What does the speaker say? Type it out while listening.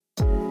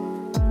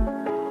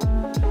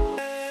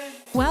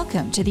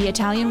Welcome to the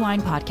Italian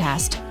Wine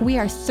Podcast. We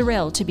are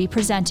thrilled to be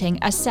presenting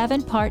a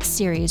 7-part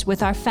series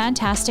with our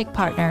fantastic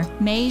partner,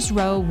 Maze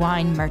Row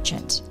Wine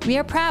Merchant. We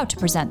are proud to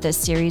present this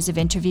series of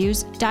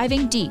interviews,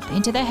 diving deep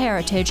into the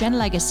heritage and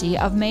legacy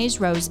of Maze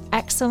Row's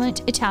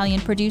excellent Italian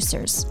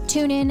producers.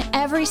 Tune in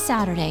every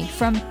Saturday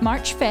from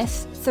March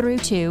 5th through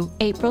to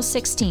April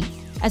 16th.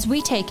 As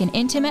we take an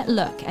intimate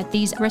look at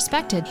these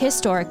respected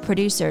historic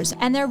producers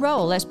and their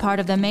role as part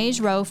of the Maze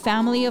Row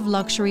family of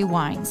luxury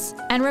wines.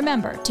 And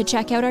remember to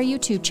check out our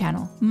YouTube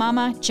channel,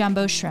 Mama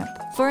Jumbo Shrimp,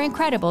 for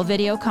incredible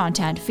video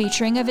content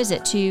featuring a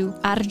visit to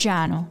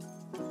Argiano.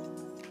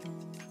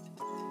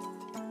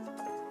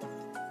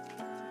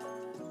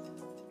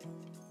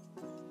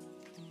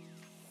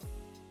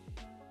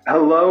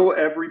 Hello,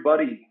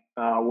 everybody.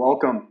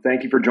 Welcome.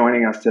 Thank you for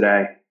joining us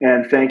today.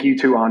 And thank you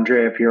to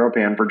Andrea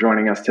Piropan for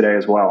joining us today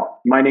as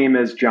well. My name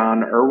is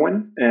John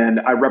Irwin, and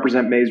I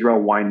represent Maze Row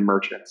Wine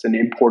Merchants, an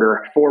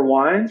importer for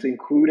wines,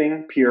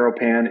 including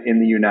Piropan in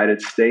the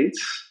United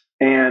States.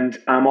 And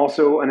I'm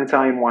also an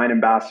Italian wine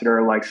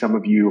ambassador, like some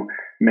of you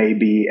may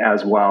be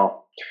as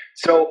well.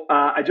 So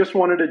I just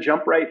wanted to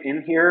jump right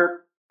in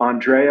here.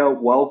 Andrea,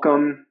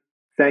 welcome.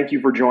 Thank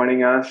you for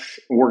joining us.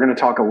 We're going to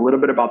talk a little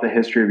bit about the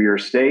history of your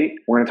estate.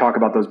 We're going to talk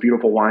about those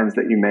beautiful wines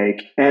that you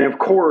make. And of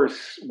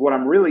course, what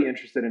I'm really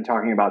interested in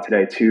talking about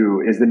today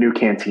too is the new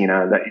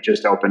cantina that you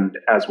just opened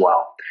as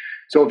well.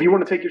 So if you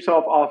want to take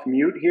yourself off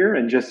mute here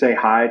and just say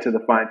hi to the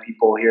fine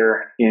people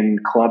here in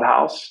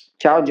Clubhouse.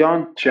 Ciao,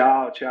 John.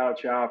 Ciao, ciao,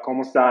 ciao.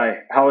 ¿Cómo stai?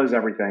 How is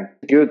everything?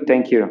 Good,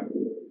 thank you.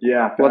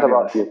 Yeah, fabulous. What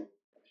about you?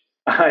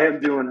 I am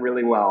doing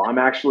really well. I'm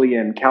actually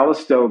in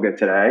Calistoga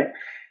today,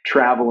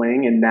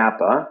 traveling in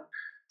Napa.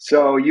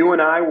 So you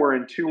and I were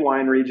in two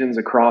wine regions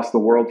across the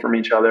world from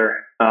each other,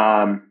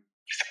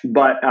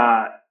 but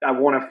I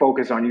want to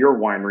focus on your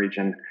wine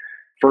region,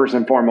 first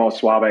and foremost,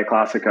 Soave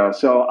Classico.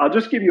 So I'll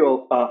just give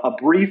you a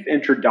brief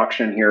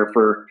introduction here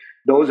for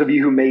those of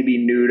you who may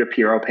be new to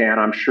Piropan.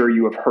 I'm sure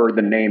you have heard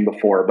the name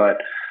before, but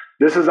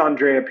this is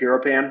Andrea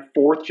Piropan,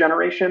 4th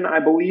generation,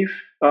 I believe,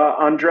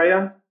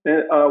 Andrea,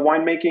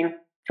 winemaking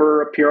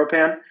for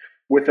Piropan,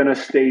 with an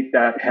estate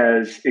that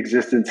has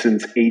existed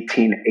since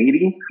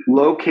 1880,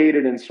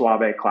 located in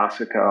Soave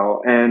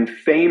Classico. And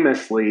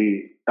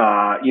famously,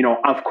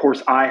 of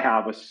course, I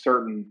have a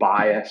certain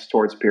bias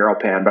towards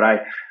Piropan, but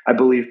I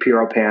believe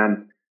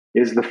Piropan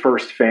is the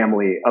first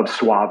family of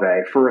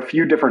Soave for a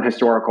few different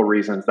historical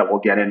reasons that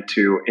we'll get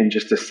into in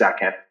just a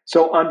second.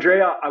 So,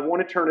 Andrea, I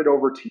want to turn it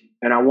over to you,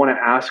 and I want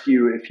to ask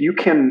you if you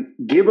can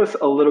give us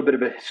a little bit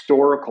of a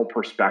historical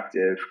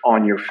perspective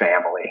on your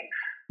family.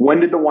 When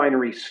did the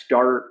winery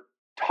start?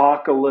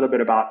 Talk a little bit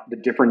about the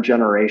different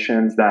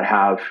generations that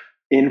have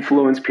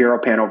influenced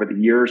Piropan over the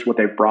years, what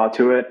they've brought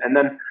to it, and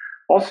then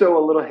also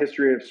a little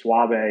history of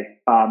Soave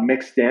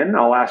mixed in.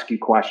 I'll ask you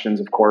questions,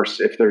 of course,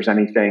 if there's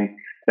anything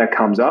that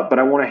comes up, but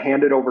I want to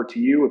hand it over to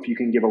you if you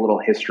can give a little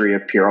history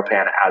of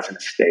Piropan as an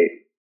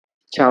estate.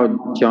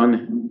 Ciao,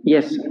 John.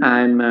 Yes,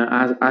 I'm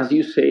as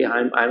you say,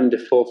 I'm the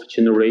 4th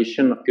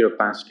generation of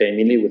Piropan's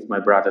family with my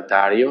brother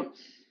Dario.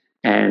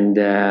 And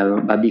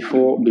but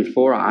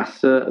before us,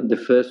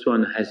 the first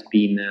one has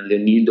been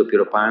Leonildo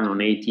Piropan on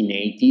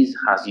 1880s,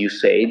 as you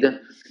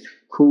said,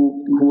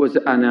 who was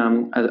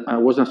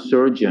was a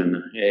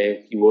surgeon.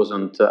 He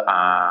wasn't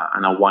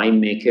a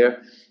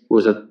winemaker. He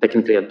was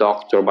technically a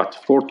doctor, but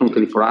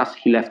fortunately for us,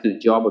 he left the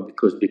job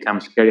because it became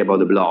scary about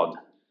the blood.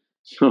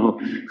 So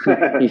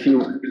if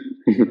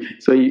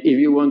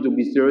you want to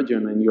be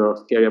surgeon and you're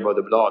scary about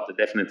the blood,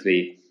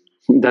 definitely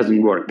it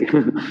doesn't work.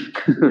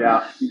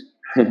 Yeah.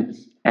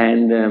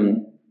 And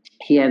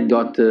he had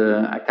got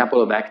a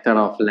couple of hectares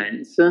of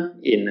lands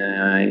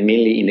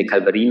mainly in the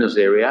Calvarinos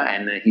area,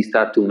 and he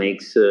started to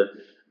make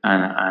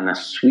a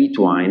sweet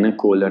wine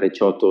called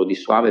Recioto di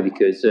Soave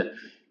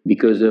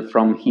because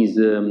from his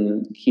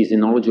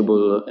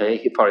knowledgeable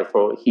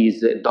for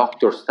his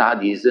doctor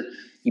studies,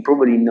 he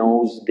probably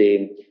knows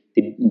the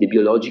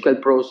biological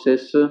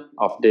process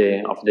of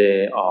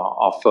the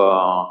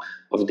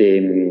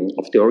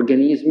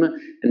organism,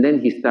 and then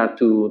he started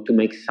to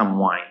make some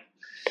wine.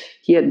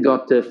 He had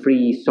got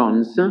 3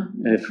 sons,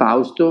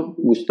 Fausto,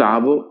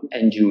 Gustavo,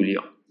 and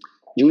Giulio.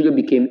 Giulio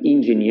became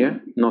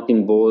engineer, not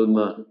involved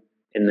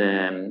in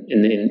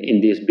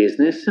this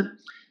business,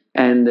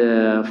 and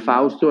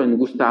Fausto and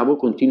Gustavo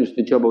continued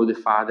the job of the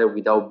father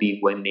without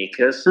being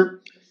winemakers.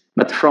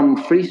 But from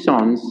 3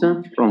 sons,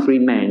 from 3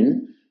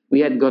 men,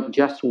 we had got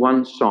just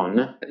 1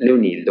 son,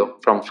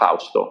 Leonildo, from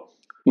Fausto,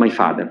 my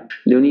father.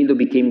 Leonildo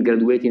became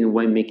graduated in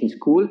winemaking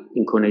school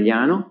in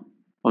Conegliano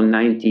on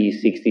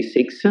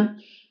 1966.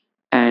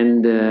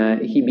 And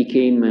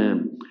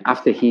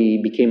after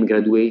he became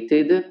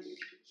graduated,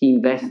 he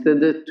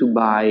invested to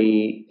buy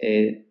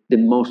the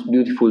most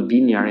beautiful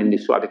vineyard in the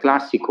Soave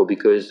Classico,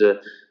 because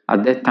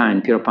at that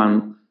time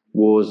Piropan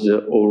was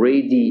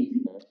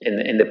already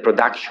in the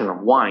production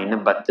of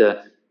wine, but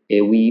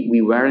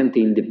we weren't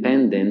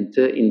independent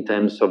in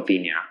terms of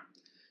vineyard.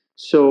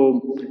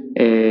 So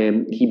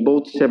he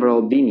bought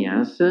several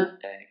vineyards.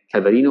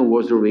 Calvarino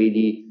was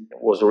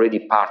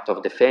already part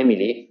of the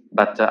family,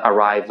 but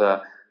arrived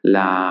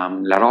La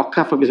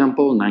Rocca, for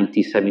example,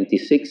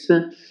 1976,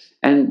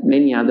 and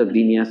many other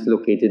vineyards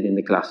located in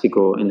the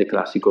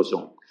Classico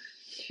zone.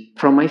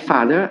 From my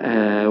father,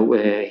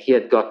 he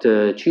had got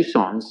two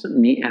sons,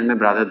 me and my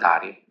brother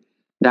Dario.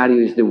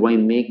 Dario is the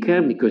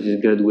winemaker because he's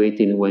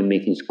graduated in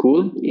winemaking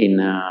school in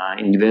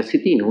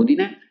university in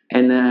Udine,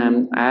 and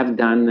I have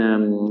done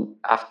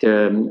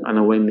after a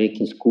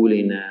winemaking school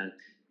in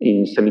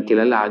San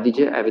Michele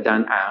all'Adige, I've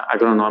done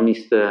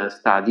agronomist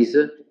studies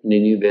in the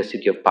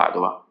University of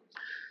Padua.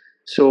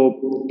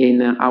 So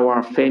in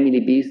our family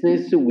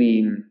business,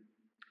 we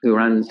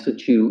run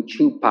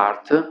two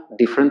parts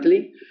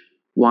differently.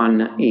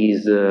 One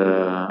is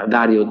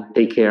Dario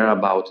take care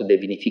about the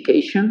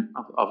vinification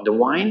of the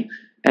wine,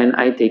 and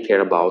I take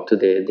care about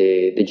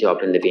the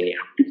job in the vineyard.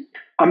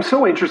 I'm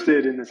so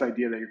interested in this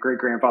idea that your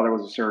great-grandfather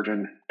was a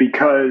surgeon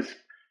because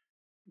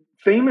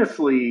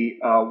famously,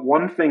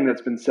 one thing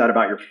that's been said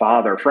about your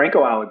father,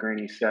 Franco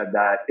Allegrini said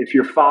that if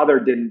your father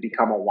didn't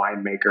become a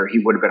winemaker, he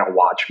would have been a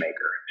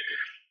watchmaker.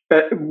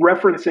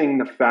 Referencing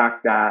the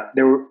fact that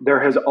there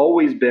has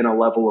always been a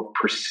level of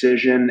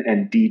precision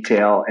and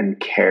detail and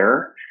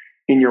care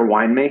in your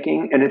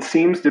winemaking, and it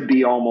seems to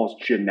be almost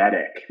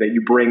genetic that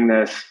you bring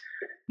this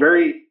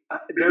very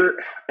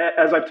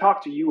as I've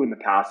talked to you in the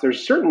past,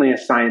 there's certainly a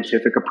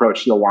scientific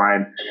approach to the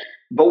wine,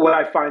 but what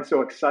I find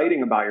so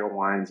exciting about your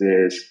wines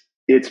is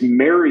it's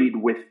married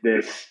with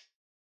this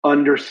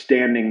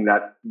understanding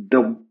that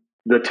the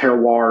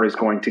terroir is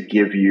going to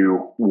give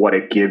you what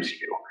it gives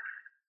you.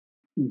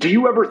 Do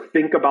you ever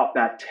think about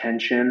that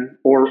tension,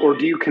 or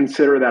do you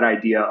consider that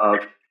idea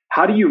of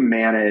how do you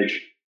manage,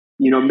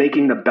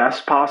 making the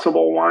best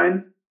possible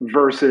wine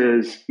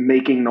versus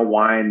making the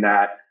wine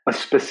that a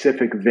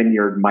specific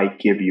vineyard might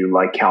give you,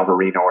 like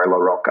Calvarino or La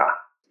Rocca?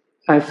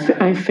 I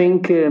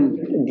think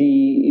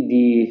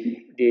the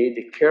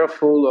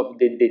careful of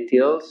the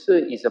details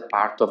is a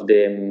part of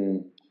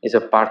the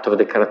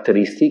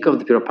characteristic of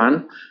the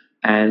Pieropan,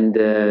 and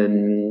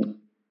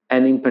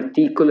in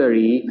particular,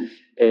 we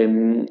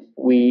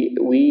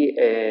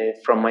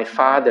from my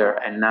father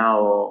and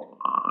now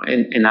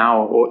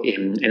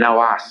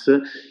us.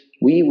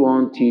 We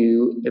want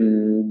to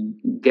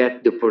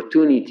get the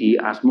opportunity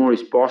as more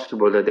as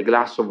possible that the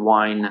glass of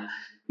wine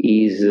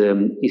is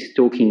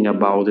talking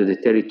about the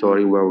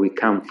territory where we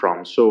come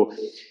from. So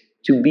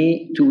to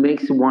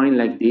make wine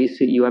like this,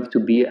 you have to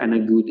be a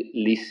good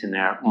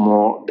listener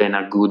more than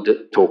a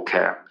good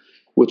talker,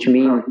 which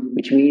mean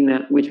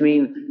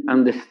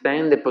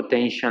understand the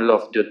potential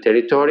of the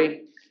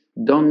territory.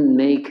 Don't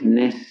make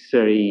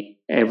necessary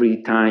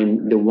every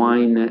time the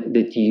wine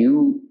that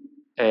you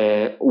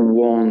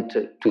want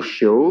to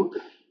show,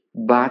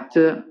 but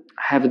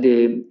have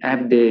the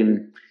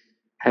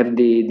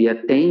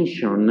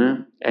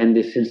attention and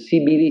the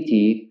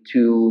sensibility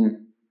to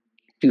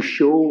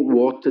show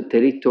what the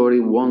territory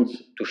wants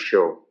to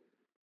show,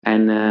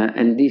 and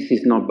this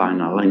is not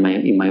banal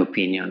in my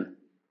opinion.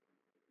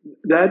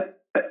 I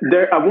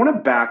want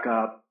to back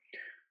up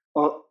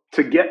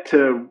to get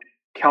to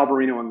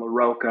Calvarino and La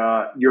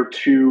Rocca, your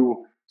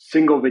two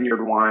single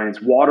vineyard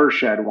wines,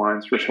 watershed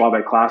wines for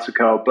Soave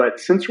Classico. But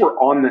since we're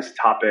on this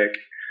topic,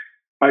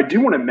 I do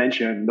want to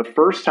mention the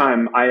first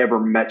time I ever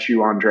met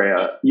you,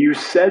 Andrea, you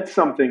said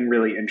something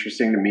really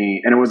interesting to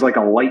me, and it was like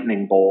a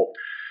lightning bolt,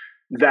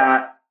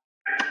 that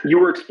you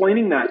were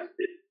explaining that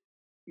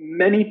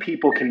many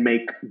people can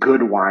make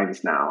good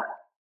wines now.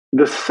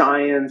 The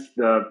science,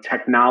 the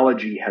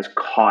technology has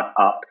caught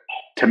up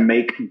to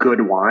make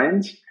good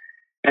wines.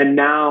 And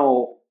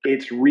now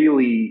it's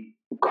really,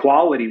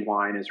 quality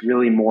wine is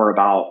really more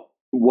about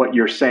what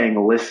you're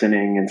saying,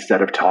 listening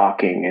instead of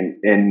talking.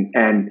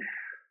 And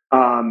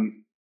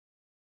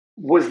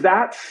was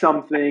that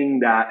something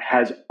that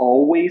has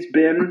always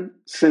been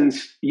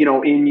since,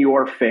 in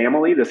your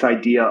family, this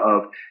idea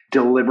of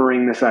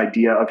delivering this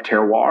idea of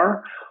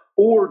terroir?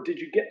 Or did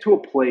you get to a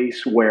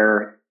place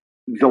where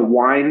the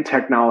wine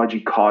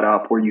technology caught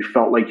up, where you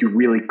felt like you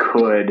really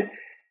could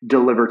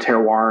deliver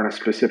terroir in a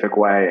specific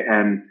way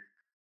and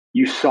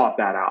you sought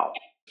that out?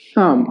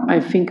 I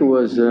think it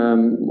was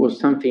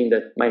something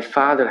that my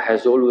father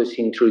has always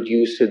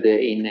introduced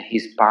in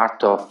his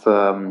part of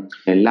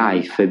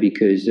life,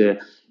 because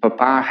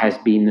Papa has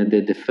been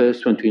the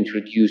first one to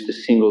introduce the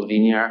single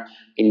vineyard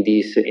in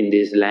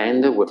this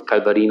land, with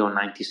Calvarino in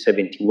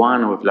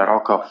 1971, with La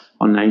Rocca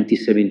on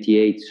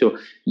 1978. So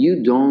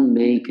you don't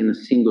make a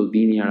single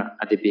vineyard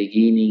at the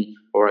beginning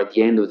or at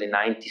the end of the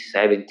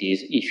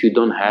 1970s if you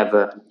don't have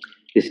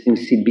the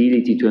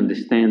sensibility to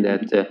understand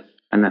that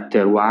a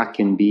terroir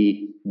can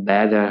be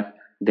better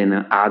than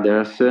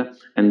others,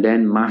 and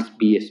then must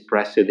be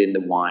expressed in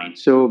the wine.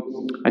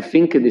 So I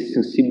think the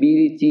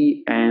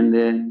sensibility and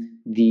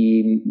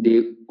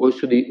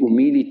also the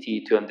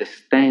humility to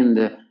understand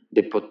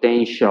the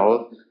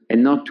potential,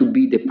 and not to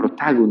be the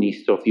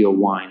protagonist of your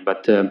wine,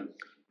 but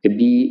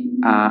be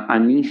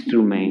an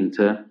instrument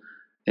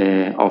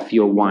of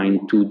your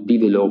wine to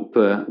develop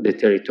the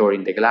territory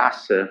in the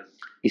glass,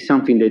 is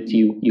something that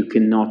you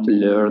cannot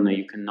learn.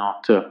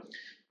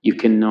 You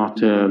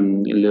cannot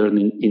learn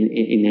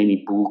in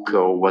any book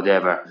or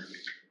whatever.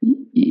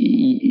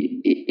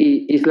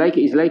 it's like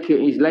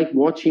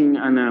watching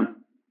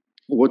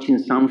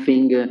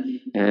something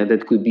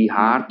that could be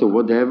art or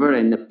whatever,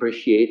 and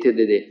appreciate it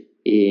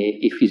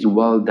if it's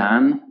well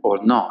done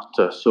or not.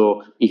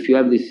 So if you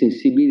have the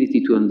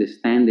sensibility to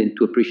understand and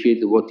to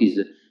appreciate what is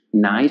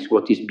nice,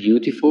 what is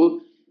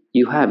beautiful,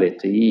 you have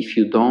it. If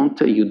you don't,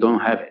 you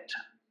don't have it.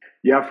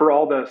 Yeah, for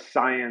all the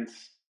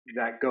science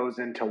that goes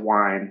into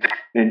wine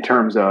in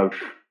terms of,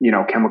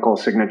 chemical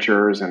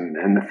signatures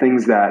and the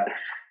things that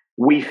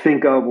we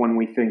think of when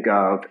we think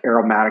of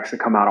aromatics that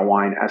come out of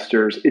wine,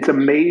 esters, it's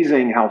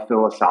amazing how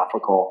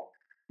philosophical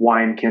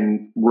wine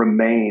can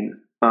remain,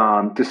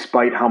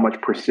 despite how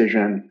much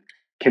precision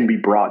can be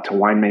brought to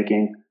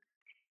winemaking.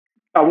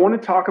 I want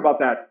to talk about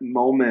that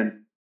moment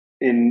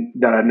in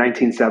the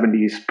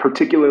 1970s,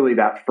 particularly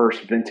that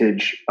first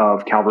vintage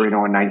of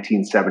Calvarino in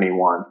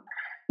 1971.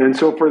 And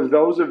so for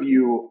those of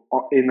you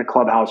in the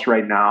clubhouse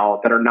right now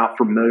that are not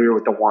familiar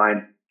with the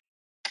wine,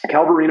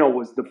 Calvarino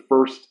was the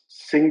first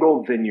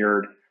single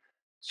vineyard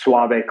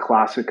Soave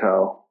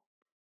Classico.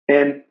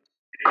 And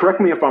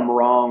correct me if I'm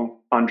wrong,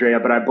 Andrea,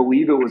 but I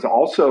believe it was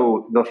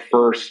also the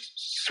first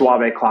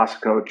Soave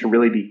Classico to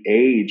really be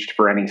aged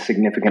for any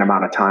significant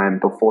amount of time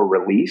before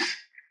release.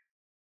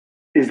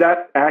 Is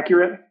that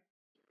accurate?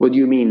 What do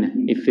you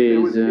mean? If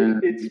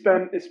it's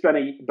been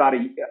about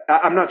a.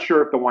 I'm not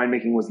sure if the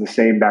winemaking was the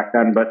same back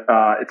then, but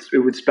it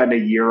would spend a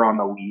year on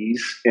the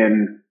lees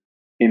in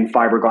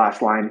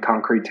fiberglass lined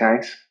concrete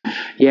tanks.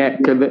 Yeah,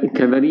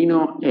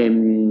 Calvarino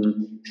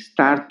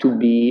start to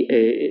be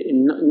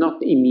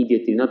not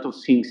immediately, not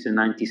since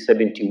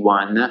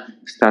 1971.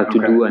 Start to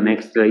do an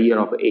extra year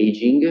of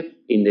aging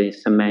in the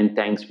cement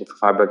tanks with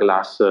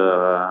fiberglass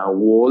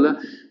wall,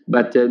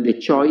 but the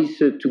choice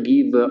to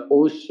give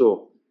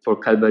also for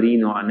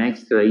Calvarino an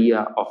extra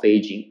year of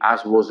aging,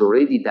 as was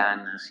already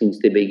done since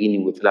the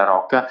beginning with La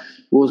Rocca,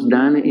 was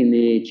done in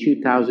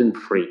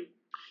 2003.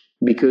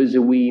 Because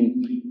we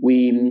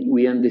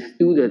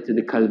understood that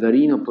the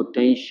Calvarino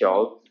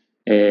potential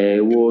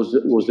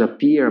was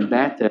appear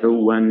better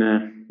when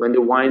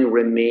the wine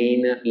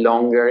remain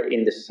longer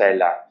in the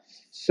cellar.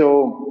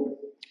 So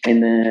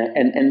and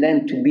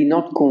then to be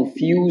not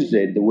confused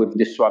with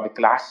the Soave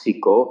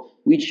Classico,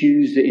 we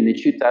choose in the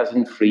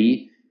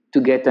 2003 to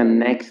get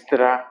an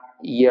extra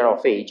year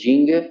of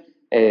aging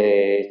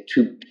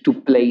to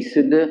place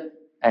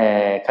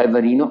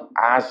Calvarino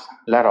as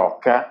La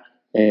Rocca.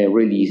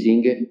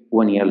 Releasing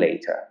 1 year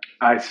later.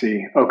 I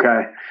see.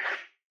 Okay.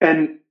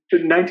 And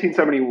in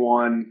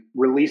 1971,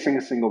 releasing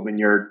a single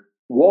vineyard,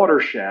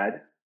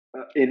 watershed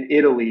in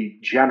Italy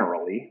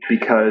generally,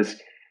 because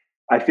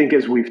I think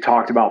as we've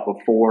talked about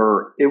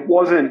before, it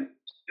wasn't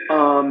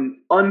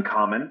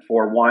uncommon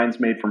for wines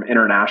made from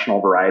international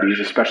varieties,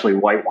 especially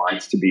white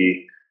wines, to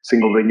be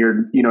single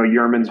vineyard.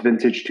 Yerman's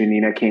Vintage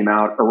Tunina came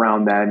out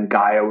around then.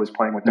 Gaia was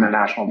playing with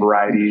international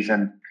varieties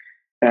and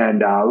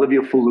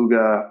Livio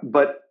Faluga.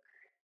 But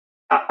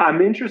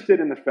I'm interested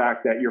in the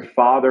fact that your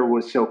father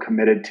was so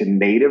committed to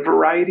native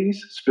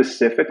varieties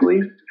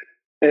specifically,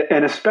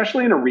 and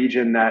especially in a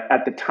region that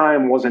at the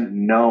time wasn't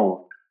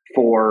known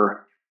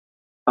for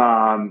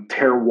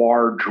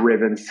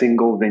terroir-driven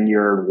single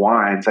vineyard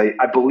wines.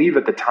 I believe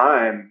at the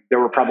time there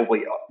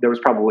was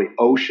probably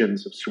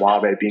oceans of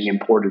Soave being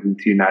imported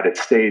into the United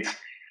States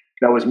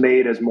that was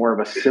made as more of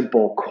a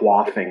simple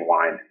quaffing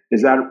wine.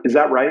 Is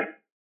that right?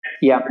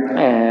 Yeah,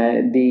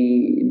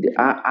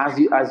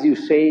 as you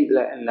say,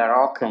 La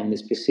Rocca in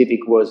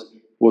specific was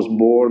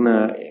born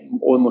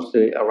almost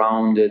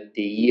around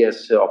the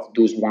years of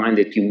those wines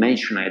that you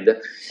mentioned,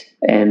 but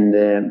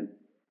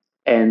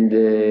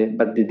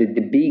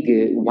the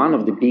big one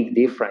of the big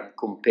difference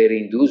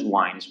comparing those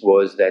wines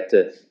was that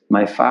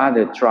my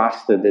father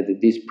trusted that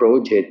this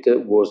project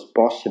was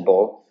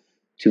possible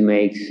to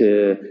make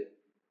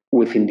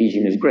with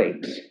indigenous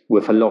grapes,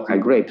 with a local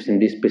grapes. In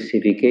this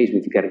specific case,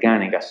 with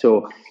Garganega.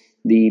 So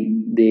the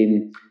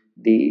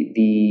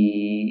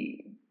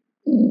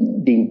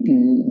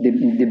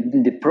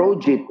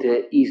project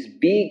is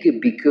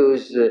big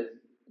because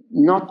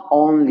not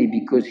only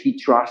because he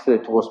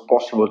trusted it was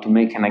possible to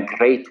make a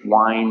great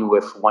wine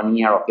with 1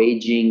 year of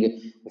aging,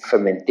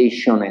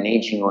 fermentation and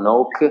aging on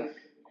oak,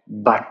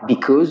 but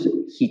because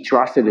he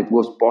trusted it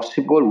was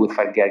possible with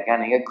a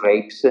Garganega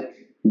grapes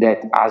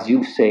that, as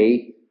you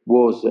say,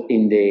 was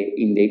in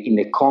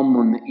the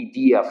common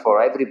idea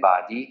for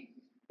everybody,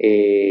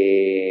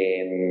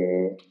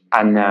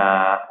 and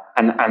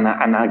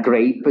a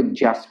grape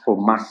just for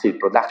massive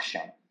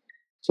production.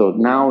 So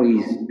now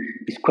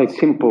it's quite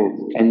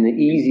simple and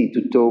easy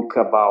to talk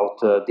about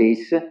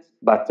this,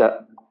 but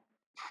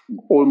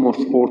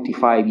almost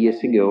 45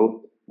 years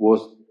ago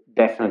was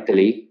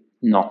definitely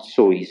not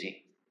so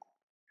easy.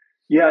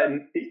 Yeah,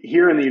 and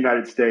here in the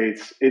United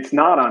States, it's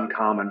not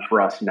uncommon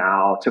for us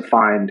now to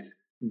find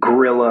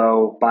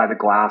Grillo by the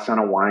glass on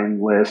a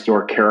wine list,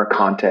 or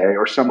Caricante,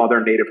 or some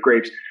other native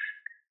grapes.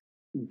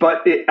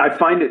 But I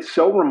find it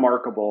so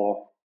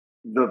remarkable,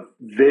 the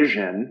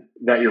vision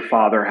that your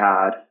father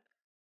had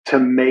to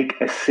make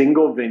a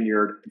single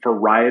vineyard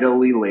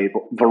varietally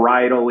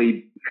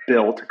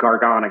built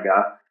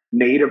Garganega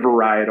native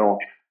varietal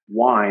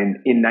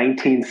wine in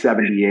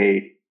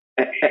 1978.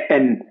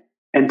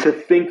 And to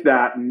think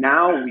that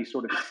now we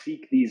sort of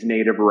seek these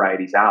native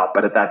varieties out,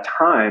 but at that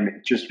time,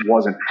 it just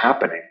wasn't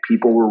happening.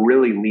 People were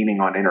really leaning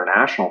on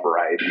international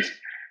varieties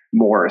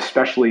more,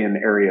 especially in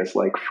areas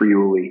like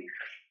Friuli.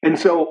 And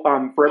so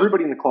for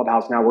everybody in the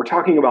clubhouse now, we're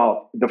talking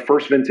about the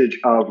first vintage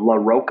of La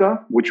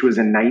Rocca, which was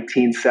in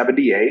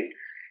 1978.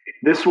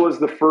 This was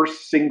the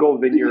first single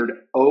vineyard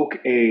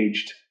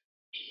oak-aged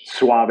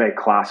Soave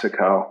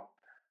Classico.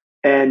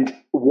 And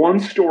one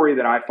story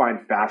that I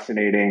find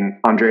fascinating,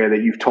 Andrea,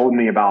 that you've told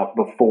me about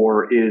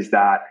before is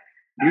that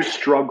you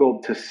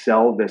struggled to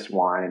sell this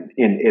wine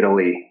in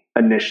Italy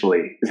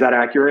initially. Is that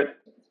accurate?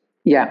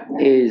 Yeah,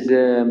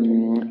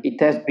 it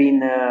has been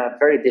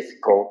very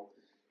difficult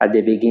at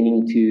the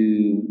beginning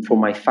for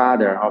my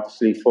father,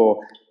 obviously,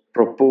 for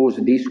propose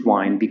this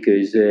wine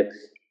because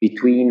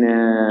between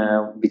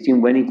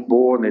when it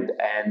born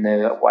and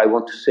I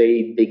want to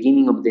say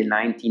beginning of the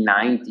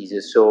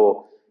 1990s,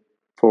 so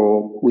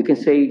for we can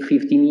say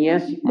 15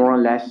 years more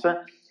or less,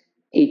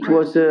 it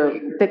was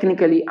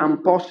technically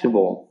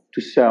impossible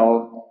to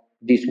sell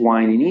this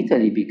wine in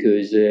Italy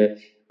because.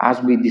 As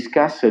we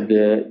discussed,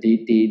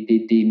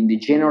 the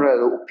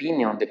general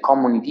opinion, the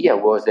common idea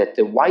was that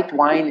the white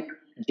wine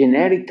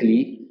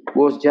generically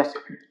was just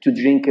to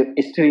drink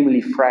extremely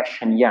fresh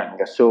and young.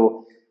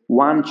 So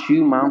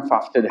 1-2 months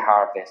after the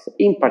harvest,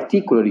 in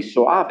particular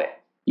Soave,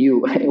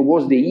 it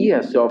was the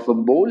years of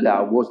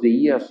Bolla, was the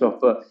years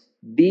of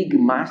big,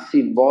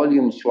 massive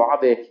volume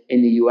Soave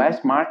in the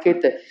US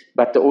market,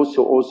 but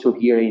also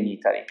here in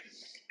Italy.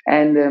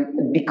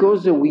 And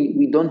because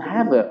we don't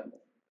have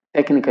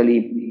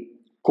technically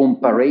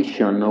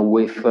comparison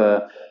with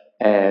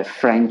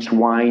French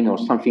wine or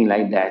something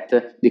like that,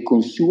 the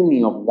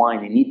consuming of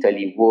wine in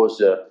Italy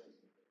was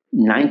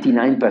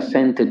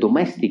 99%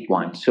 domestic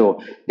wine. So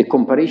the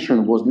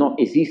comparison was not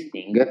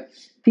existing.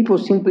 People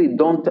simply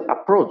don't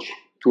approach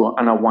to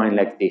a wine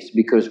like this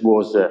because it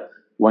was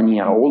 1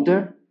 year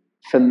older,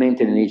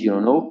 fermented and aged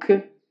on oak,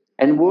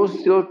 and was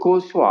still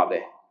called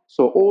Soave.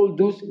 So all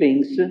those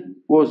things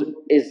was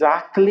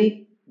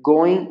exactly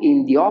going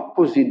in the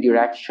opposite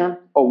direction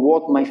of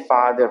what my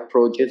father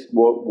projects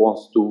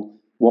wants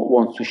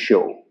to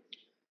show.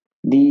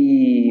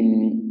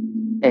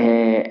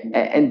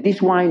 And this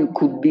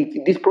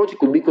project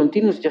could be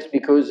continuous just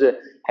because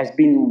has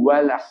been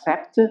well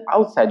accepted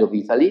outside of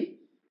Italy,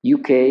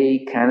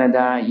 UK,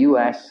 Canada,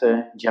 US,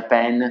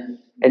 Japan,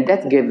 and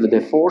that gave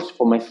the force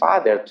for my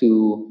father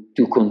to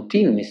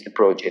continue the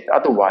project.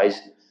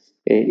 Otherwise,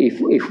 if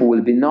we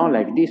will be not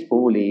like this,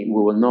 probably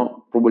we will not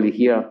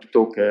hear to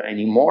talk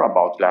anymore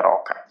about La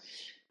Rocca.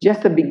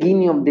 Just the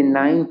beginning of the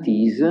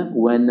 90s,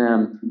 when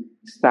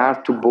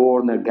start to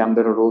born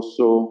Gambero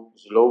Rosso,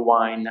 Slow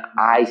Wine,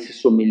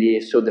 Ice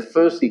Sommelier, so the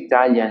first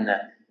Italian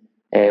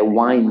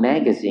wine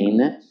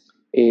magazine,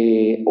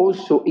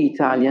 also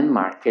Italian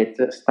market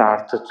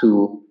start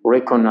to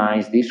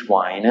recognize this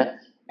wine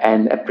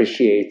and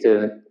appreciate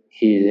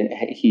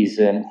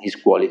his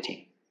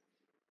quality.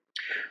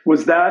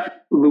 Was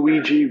that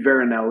Luigi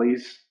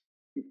Veronelli's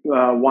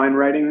wine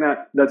writing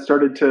that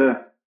started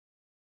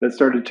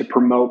to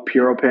promote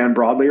Piero Pan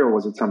broadly, or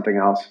was it something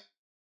else?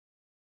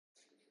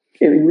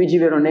 Luigi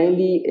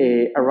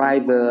Veronelli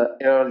arrived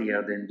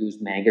earlier than those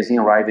magazine,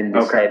 arrived in the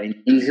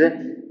 70s,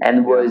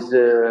 and was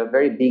a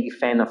very big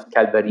fan of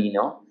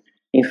Calvarino.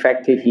 In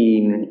fact,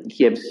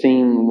 he have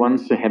seen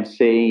once have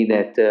say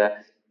that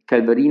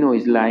Calvarino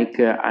is like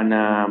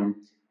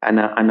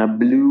a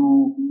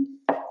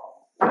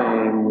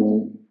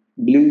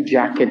blue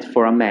jacket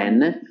for a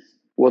man.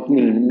 What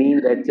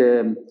mean that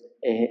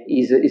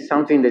is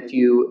something that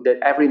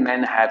every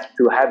man has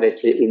to have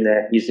it in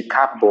his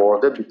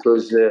cupboard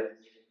because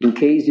in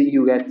case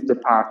you get to the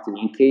party,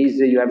 in case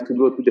you have to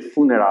go to the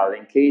funeral,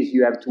 in case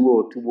you have to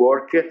go to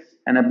work,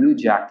 and a blue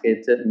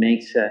jacket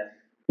makes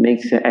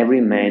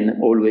every man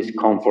always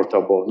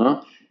comfortable,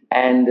 no?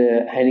 And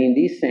in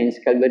this sense,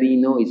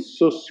 Calvarino is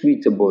so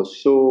suitable,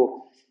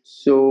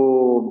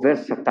 so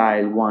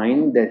versatile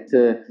wine that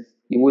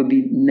it will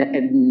be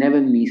never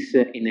miss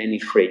in any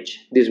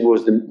fridge. This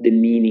was the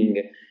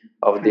meaning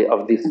of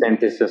these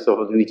sentences of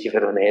Luigi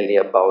Veronelli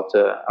about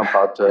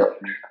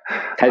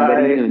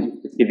Calvarino in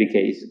this specific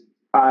case.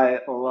 I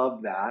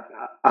love that,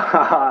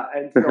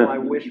 and so I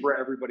wish for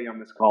everybody on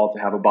this call to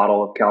have a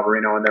bottle of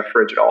Calvarino in their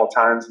fridge at all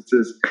times.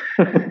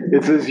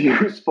 It's as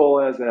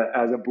useful as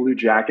a blue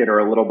jacket or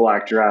a little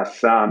black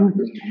dress.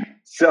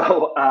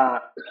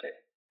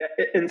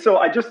 And so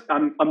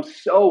I'm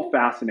so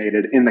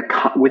fascinated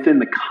within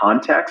the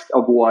context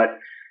of what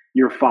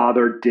your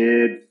father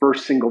did,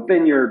 first single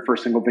vineyard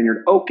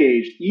oak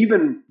aged,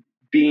 even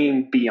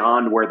being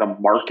beyond where the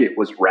market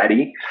was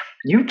ready.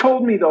 You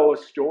told me though a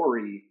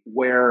story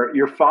where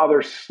your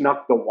father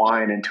snuck the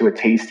wine into a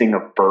tasting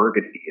of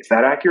Burgundy. Is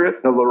that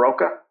accurate? The La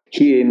Rocca?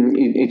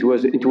 It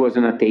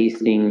wasn't a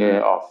tasting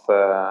of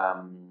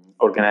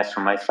organized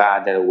from my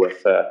father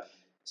with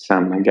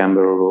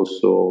Gambero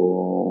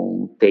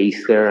Rosso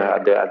taster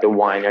at the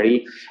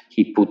winery.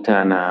 He put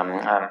an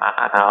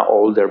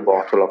older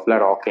bottle of La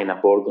Rocca in a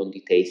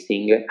Burgundy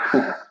tasting,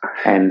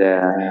 and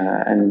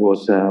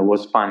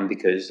was fun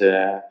because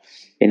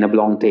in a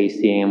blonde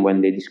tasting,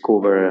 when they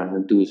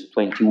discover those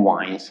 20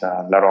 wines,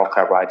 La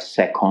Rocca arrived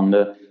second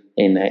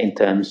in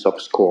terms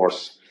of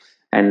scores,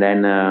 and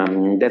then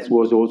that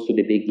was also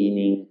the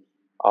beginning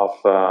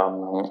of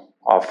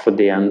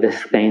the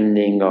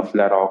understanding of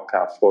La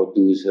Rocca for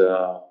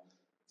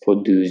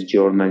those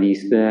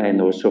journalists,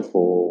 and also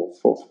for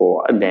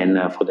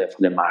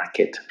the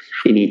market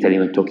in Italy.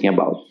 We're talking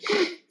about.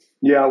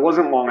 Yeah, it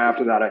wasn't long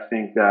after that, I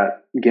think,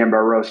 that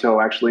Gambero Rosso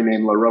actually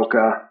named La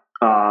Rocca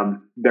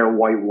their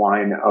white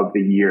wine of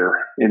the year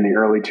in the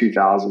early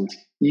 2000s.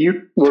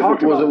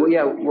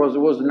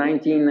 Was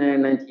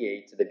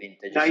 1998 the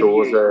vintage.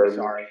 98, so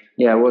sorry.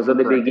 Yeah, it was at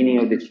the beginning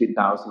of the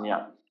 2000.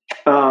 Yeah.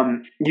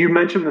 You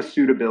mentioned the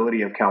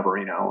suitability of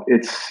Calvarino.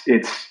 Its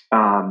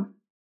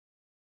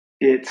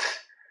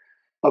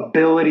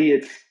ability,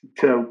 it's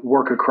to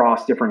work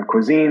across different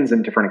cuisines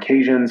and different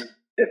occasions.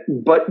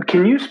 But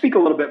can you speak a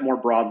little bit more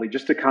broadly,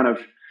 just to kind of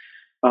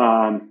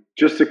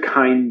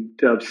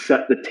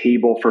set the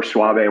table for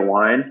Soave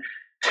wine?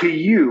 To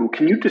you,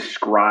 can you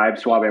describe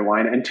Soave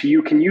wine? And to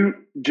you, can you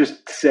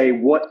just say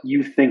what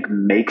you think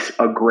makes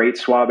a great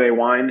Soave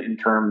wine in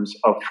terms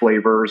of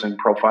flavors and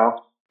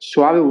profile?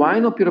 Soave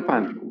wine or Piero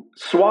Pan?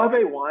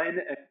 Soave wine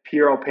and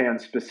Piero Pan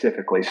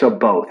specifically. So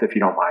both, if you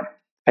don't mind.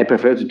 I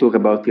prefer to talk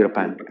about Piero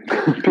Pan.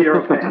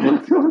 Piero Pan.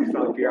 Let's focus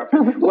on Piero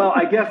Pan. Well,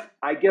 I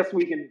guess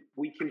we can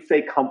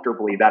say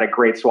comfortably that a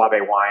great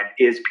Soave wine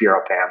is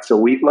Piero Pan.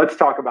 So let's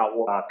talk about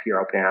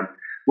Piero Pan.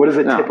 What is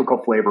a typical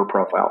flavor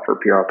profile for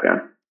Piero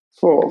Pan?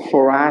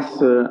 For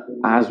us,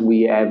 as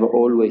we have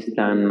always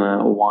done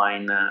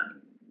wine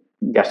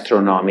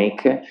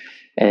gastronomic,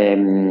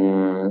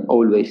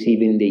 always,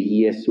 even the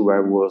years where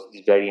it was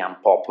very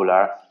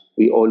unpopular,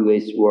 we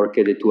always worked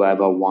to have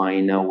a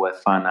wine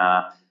with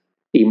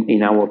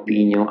in our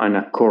opinion,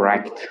 a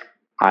correct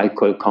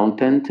alcohol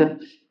content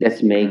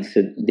that makes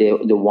the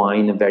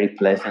wine very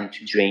pleasant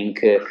to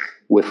drink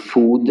with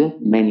food,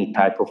 many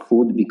type of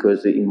food,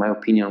 because in my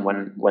opinion,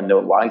 when the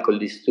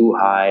alcohol is too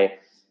high,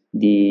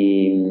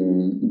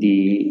 it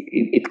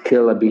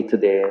kills a bit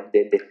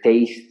the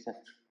taste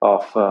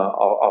of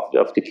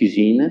the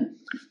cuisine,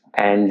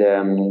 and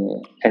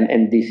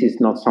this is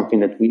not something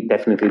that we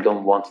definitely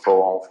don't want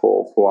for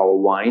our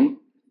wine.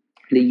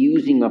 The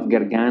using of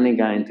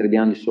Garganega and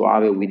Trebbiano di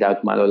Soave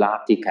without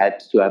malolactic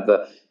helps to have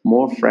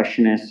more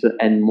freshness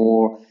and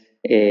more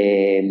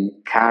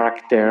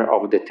character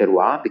of the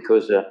terroir,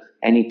 because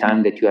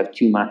anytime that you have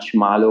too much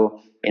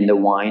malo in the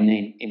wine,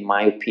 in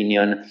my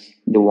opinion,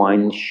 the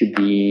wine should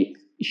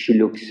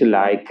looks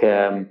like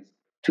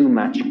too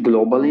much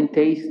global in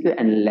taste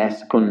and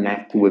less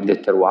connect with the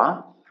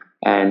terroir,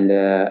 and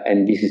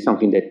this is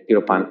something that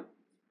Piero Pan,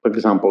 for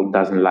example,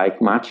 doesn't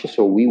like much.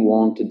 So we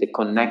want the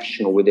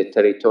connection with the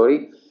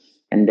territory,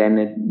 and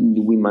then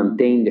we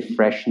maintain the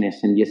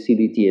freshness and the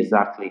acidity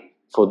exactly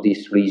for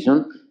this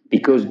reason,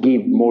 because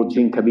give more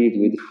drinkability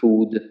with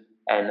food,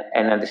 and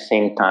at the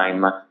same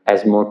time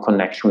has more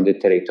connection with the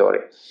territory.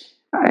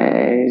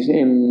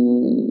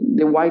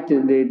 The white,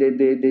 in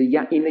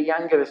the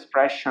younger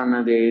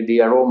expression,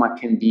 the aroma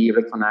can be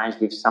recognized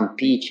with some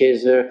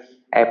peaches,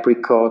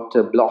 apricot,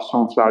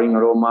 blossom, flowering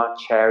aroma,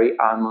 cherry,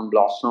 almond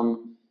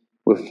blossom,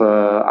 with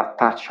a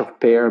touch of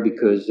pear,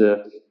 because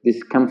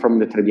this comes from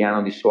the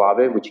Trebbiano di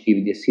Soave, which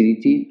gives the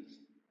acidity,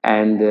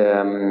 and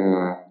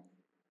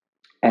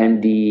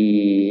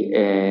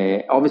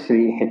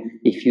obviously,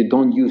 if you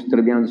don't use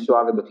Trebbiano di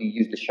Soave but you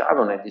use the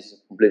Chardonnay, this is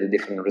a completely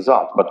different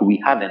result. But we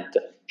haven't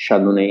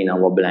Chardonnay in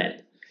our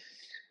blend.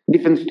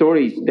 Different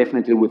stories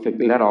definitely with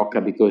La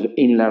Rocca, because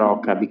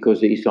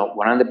it's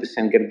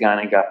 100%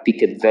 Garganega,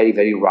 picked very,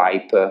 very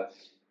ripe.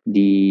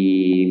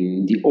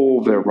 The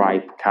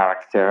overripe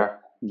character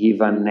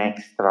give an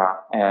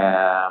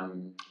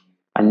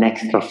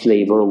extra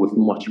flavor with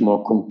much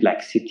more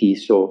complexity.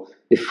 So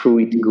the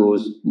fruit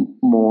goes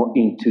more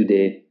into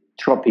the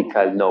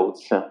tropical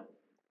notes,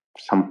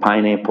 some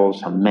pineapple,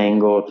 some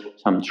mango,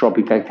 some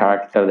tropical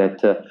character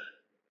that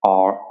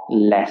are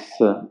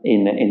less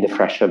in the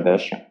fresher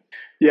version.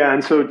 Yeah,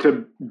 and so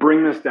to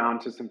bring this down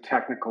to some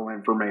technical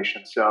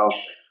information, so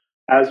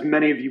as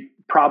many of you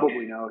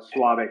probably know,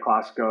 Soave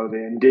Classico, the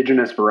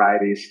indigenous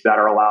varieties that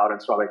are allowed in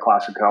Soave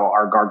Classico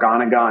are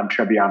Garganega and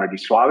Trebbiano di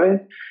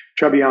Soave.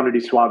 Trebbiano di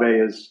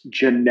Soave is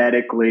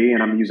genetically,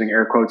 and I'm using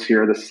air quotes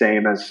here, the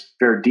same as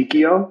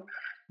Verdicchio,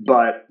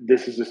 but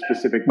this is a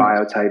specific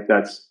biotype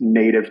that's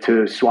native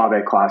to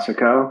Soave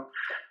Classico.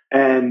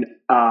 And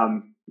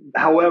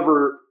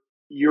however,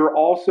 you're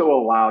also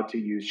allowed to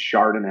use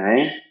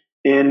Chardonnay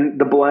in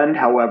the blend.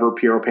 However,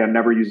 Piero Pan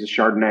never uses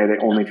Chardonnay. They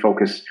only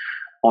focus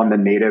on the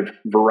native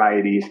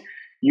varieties.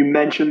 You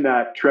mentioned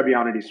that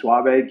Trebbiano di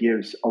Soave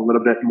gives a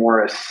little bit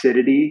more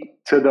acidity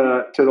to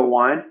the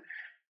wine,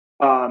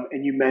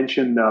 and you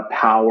mentioned the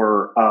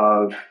power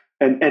of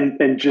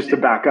And just to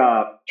back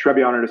up,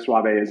 Trebbiano di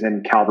Soave is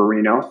in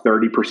Calvarino,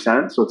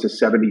 30%. So it's a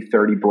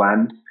 70-30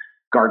 blend.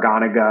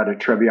 Garganega to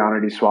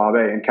Trebbiano di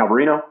Soave in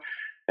Calvarino.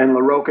 And La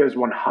Rocca is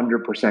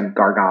 100%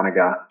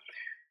 Garganega.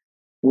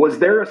 Was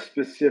there a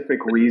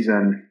specific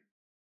reason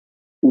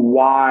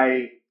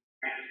why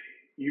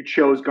you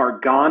chose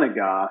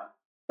Garganega,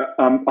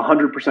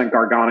 100%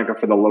 Garganega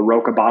for the La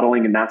Rocca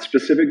bottling in that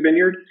specific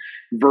vineyard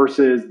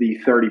versus the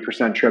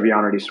 30%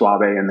 Trebbiano di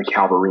Soave in the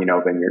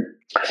Calvarino vineyard?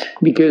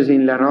 Because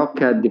in La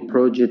Rocca, the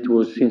project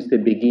was since the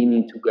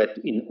beginning to get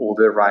in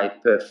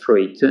overripe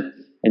fruit.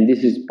 And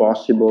this is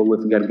possible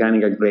with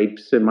Garganega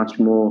grapes, much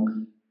more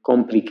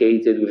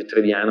complicated with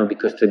Trebbiano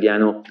because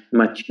Trebbiano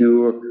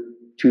mature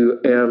too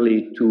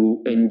early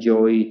to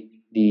enjoy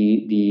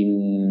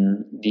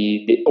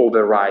the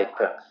overripe.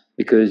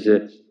 Because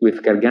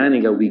with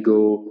Garganega we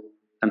go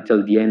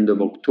until the end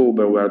of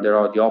October, where there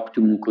are the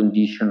optimum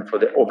conditions for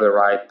the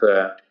overripe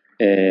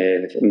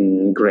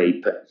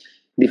grape.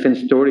 Different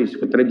stories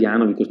for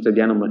Trebbiano because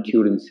Trebbiano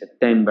matured in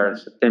September.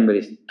 September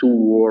is too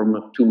warm,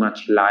 too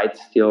much light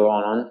still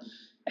on,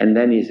 and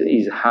then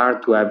it's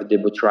hard to have the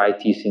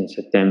botrytis in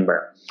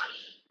September.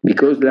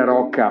 Because La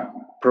Rocca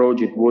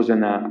project was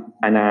an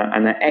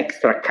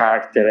extra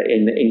character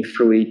in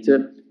fruit,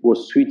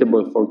 was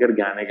suitable for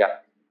Garganega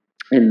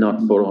and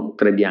not for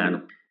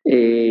Trebbiano.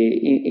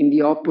 In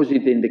the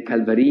opposite, in the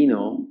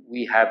Calvarino,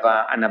 we have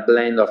a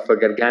blend of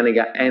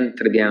Garganega and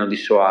Trebbiano di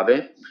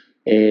Soave,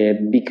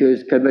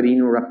 because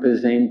Calvarino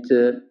represents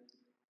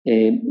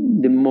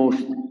the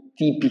most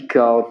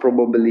typical,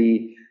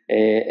 probably,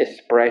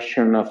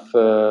 expression of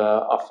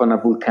a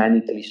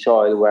volcanically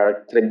soil,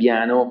 where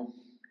Trebbiano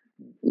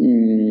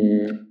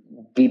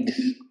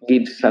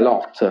gives a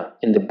lot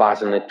in the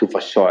Basel and Tufa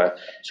soil.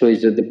 So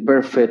it's the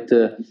perfect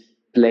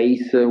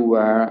place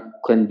where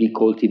can be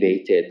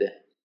cultivated.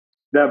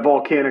 That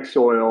volcanic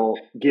soil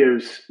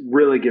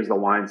really gives the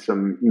wine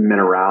some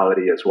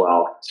minerality as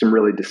well, some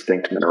really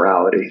distinct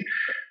minerality,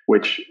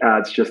 which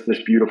adds just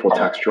this beautiful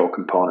textural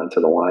component to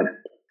the wine.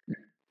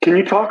 Can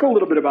you talk a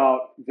little bit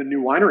about the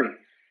new winery?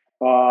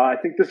 I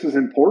think this is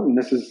important.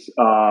 This is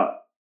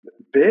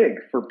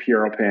big for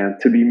Piero Pan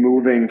to be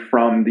moving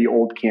from the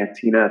old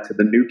cantina to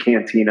the new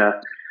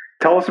cantina.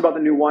 Tell us about the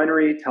new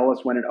winery. Tell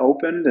us when it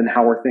opened and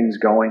how are things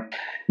going.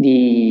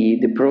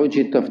 The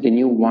project of the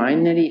new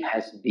winery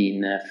has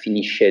been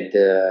finished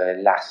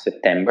last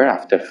September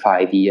after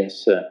 5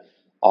 years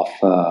of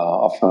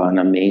an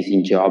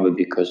amazing job,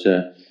 because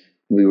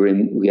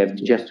we have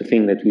just to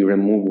think that we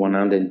removed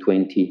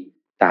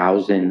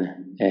 120,000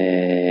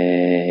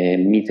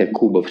 meter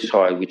cube of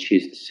soil, which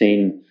is the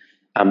same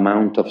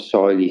amount of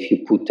soil if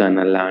you put on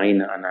a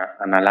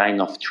line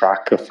of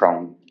truck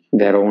from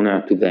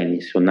Verona to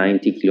Venice, so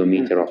 90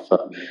 kilometers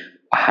of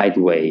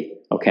highway.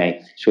 Okay,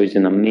 so it's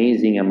an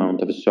amazing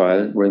amount of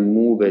soil.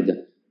 Removed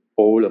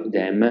all of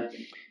them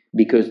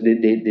because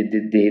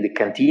the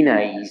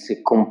cantina is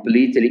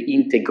completely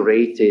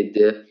integrated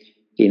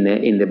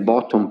in the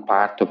bottom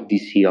part of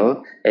this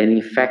hill, and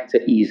in fact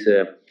is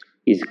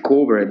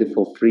covered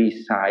for 3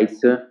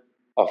 sides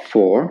of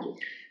 4.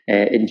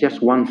 And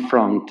just one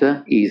front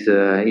is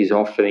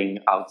offering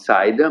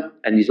outside,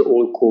 and is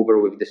all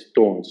covered with the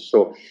stones.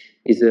 So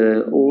it's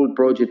a whole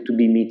project to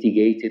be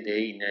mitigated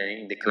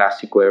in the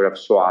classical area of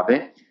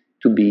Soave,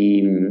 to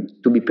be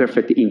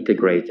perfectly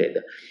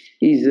integrated.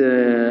 Is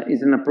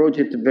a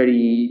project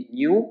very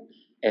new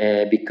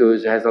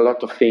because it has a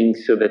lot of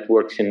things that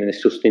works in a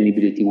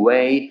sustainability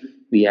way.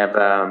 We have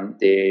an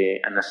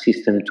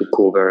system to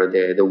cover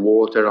the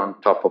water on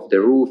top of the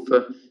roof,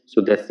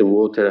 so that the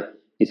water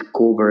is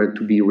covered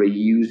to be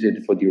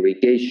reused for the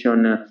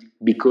irrigation.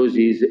 Because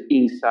it's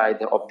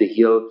inside of the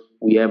hill,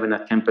 we have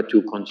a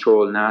temperature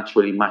control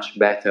naturally much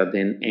better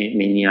than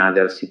many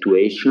other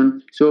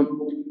situations. So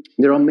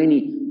there are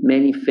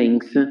many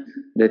things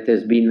that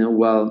has been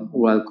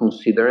well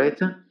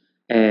considered.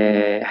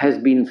 Has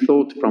been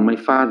thought from my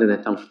father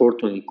that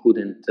unfortunately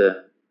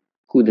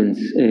couldn't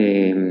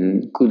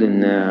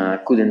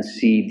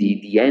see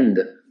the end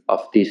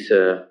of this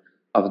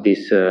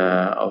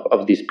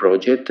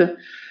project.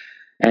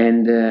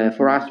 And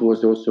for us, it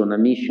was also a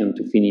mission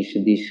to finish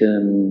this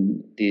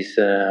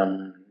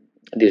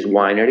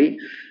winery,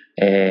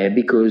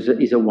 because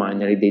it's a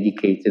winery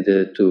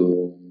dedicated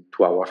to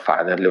our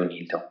father,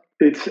 Leonildo.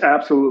 It's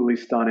absolutely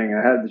stunning.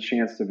 I had the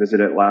chance to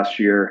visit it last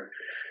year,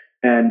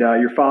 and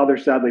your father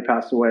sadly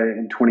passed away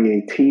in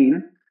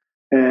 2018.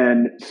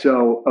 And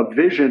so a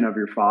vision of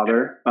your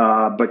father,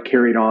 but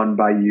carried on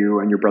by you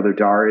and your brother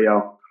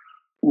Dario.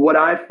 What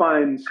I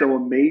find so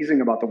amazing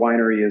about the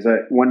winery is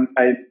that when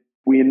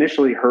we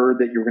initially heard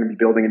that you were going to be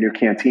building a new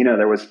cantina,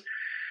 there was,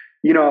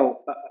 we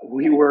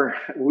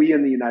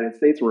in the United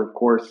States were, of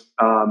course,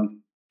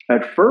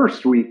 at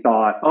first we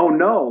thought, oh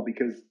no,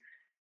 because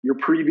your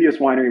previous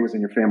winery was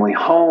in your family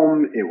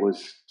home. It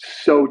was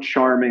so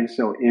charming,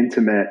 so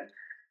intimate.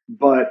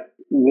 But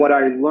what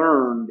I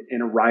learned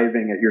in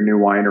arriving at your new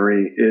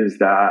winery is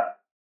that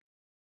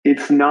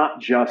it's not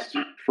just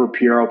for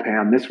Piero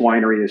Pan. This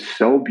winery is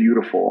so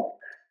beautiful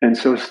and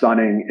so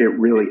stunning, it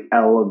really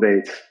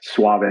elevates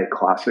Soave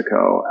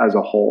Classico as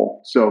a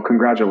whole. So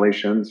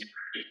congratulations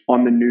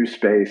on the new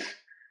space.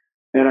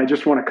 And I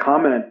just want to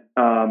comment,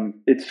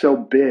 it's so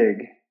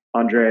big,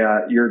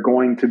 Andrea, you're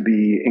going to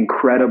be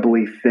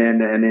incredibly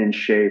thin and in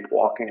shape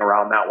walking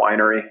around that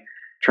winery,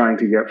 trying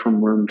to get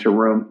from room to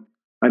room.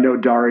 I know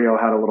Dario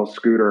had a little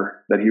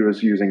scooter that he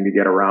was using to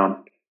get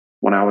around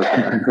when I was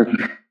there.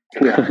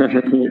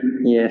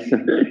 Yes,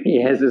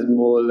 he has a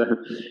small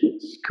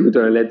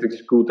scooter, electric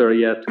scooter,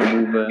 to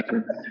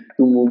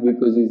move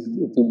because it's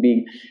too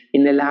big.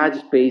 In a large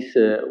space,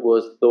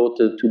 was thought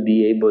to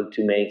be able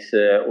to make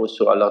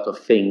also a lot of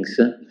things,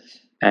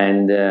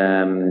 and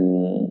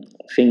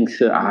things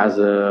has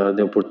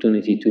the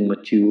opportunity to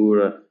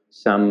mature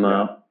some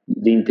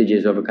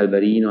vintages of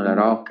Calvarino, La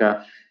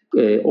Rocca,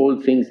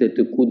 all things that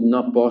could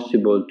not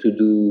possible to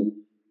do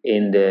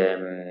in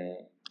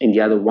the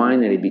other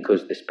winery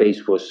because the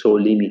space was so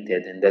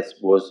limited, and that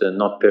was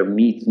not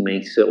permit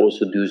makes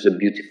also those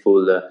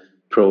beautiful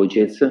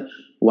projects.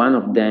 One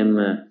of them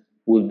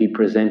will be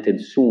presented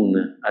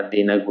soon at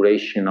the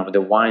inauguration of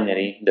the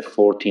winery, the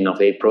 14th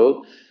of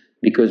April,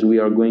 because we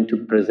are going to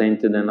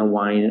present a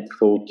wine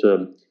thought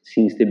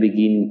since the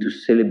beginning to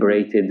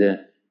celebrate the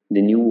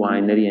new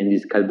winery, and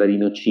is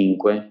Calvarino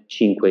Cinque.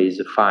 Cinque is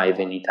 5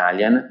 in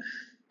Italian,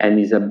 and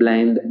is a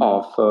blend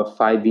of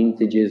 5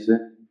 vintages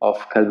of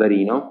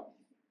Calvarino,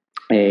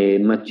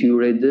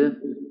 matured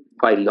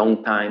quite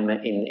long time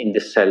in the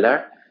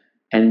cellar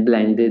and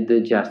blended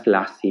just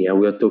last year.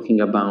 We are talking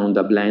about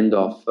a blend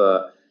of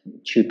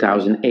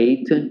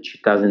 2008,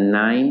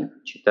 2009,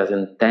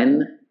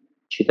 2010,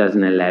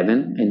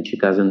 2011, and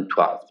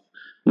 2012.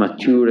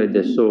 Matured,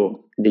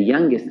 so the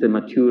youngest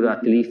matured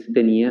at least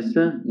 10 years,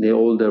 the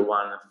older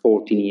one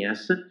 14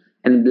 years,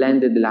 and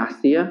blended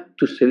last year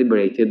to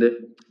celebrate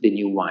the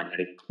new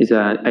winery. It's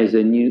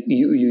a new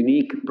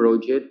unique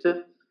project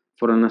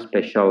for a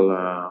special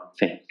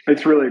thing.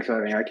 It's really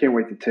exciting. I can't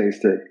wait to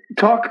taste it.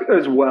 Talk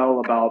as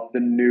well about the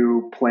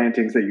new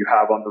plantings that you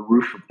have on the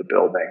roof of the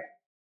building.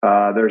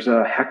 There's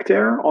a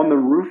hectare on the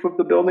roof of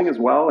the building as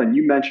well, and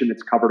you mentioned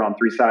it's covered on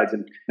 3 sides.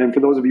 And for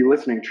those of you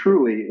listening,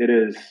 truly,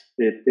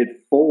 it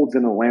folds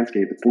in the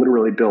landscape. It's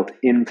literally built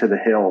into the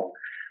hill.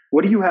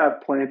 What do you have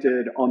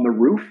planted on the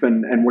roof,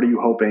 and what are you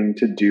hoping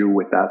to do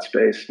with that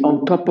space?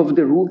 On top of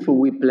the roof,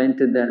 we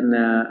planted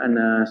an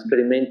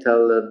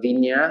experimental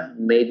vineyard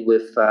made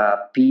with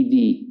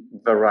PV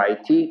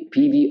variety.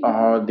 PV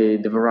are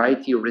the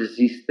variety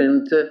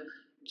resistant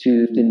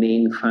to the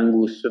main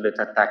fungus that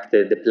attacked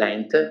the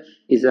plant.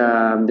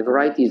 The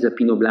variety is a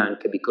Pinot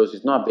Blanc because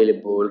it's not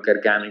available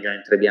Garganega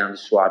and Trebbiano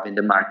Soave in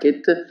the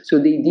market. So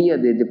the idea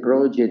that the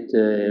project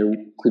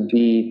could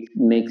be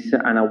makes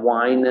a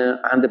wine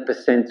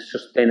 100%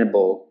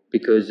 sustainable,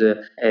 because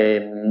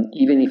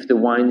even if the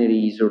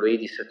winery is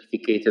already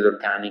certificated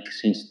organic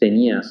since 10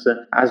 years,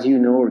 as you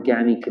know,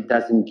 organic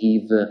doesn't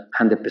give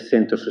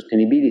 100% of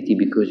sustainability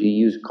because you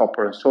use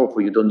copper and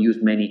sulfur. You don't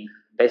use many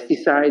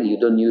pesticide, you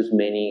don't use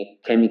many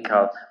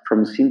chemical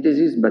from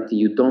synthesis, but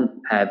you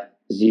don't have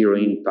zero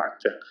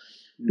impact.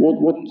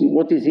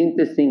 What is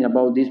interesting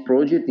about this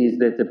project is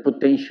that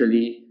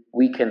potentially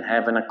we can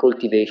have a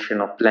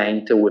cultivation of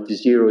plant with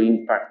zero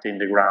impact in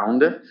the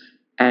ground,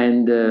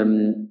 and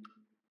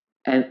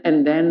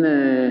then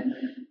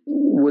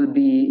will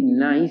be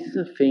nice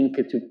thing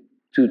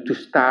to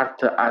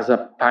start as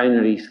a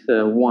pioneerist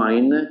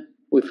wine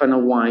with a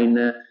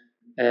wine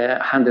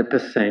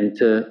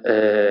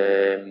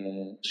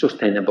 100%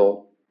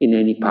 sustainable in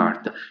any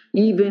part,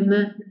 even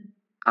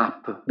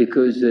up,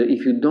 because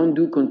if you don't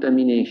do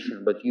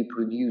contamination but you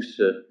produce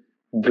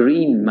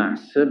green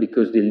mass,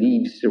 because the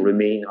leaves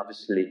remain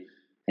obviously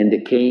and the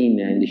cane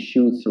and the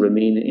shoots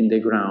remain in the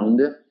ground,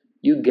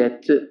 you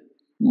get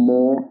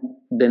more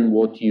than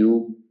what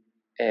you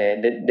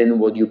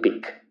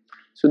pick.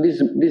 So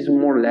this is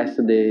more or less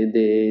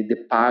the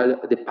pilot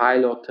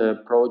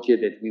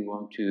project that we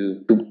want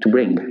to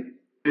bring.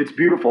 It's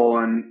beautiful,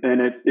 and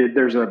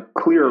there's a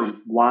clear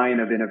line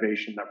of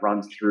innovation that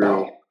runs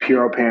through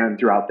Puro Pan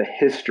throughout the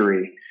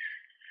history.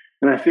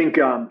 And I think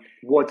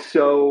what's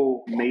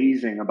so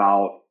amazing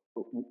about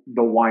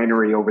the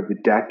winery over the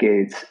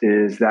decades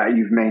is that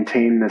you've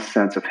maintained this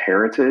sense of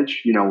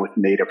heritage, with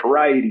native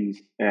varieties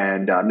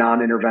and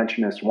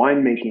non-interventionist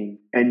winemaking,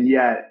 and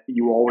yet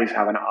you always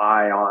have an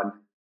eye on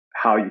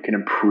how you can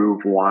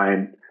improve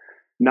wine,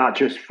 not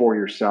just for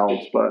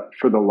yourselves, but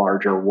for the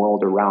larger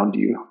world around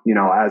you,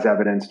 as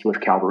evidenced with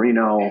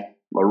Calvarino,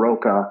 La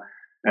Rocca,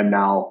 and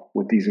now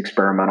with these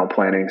experimental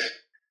plantings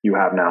you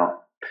have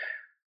now.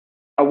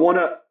 I want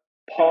to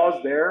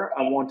pause there.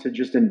 I want to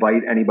just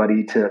invite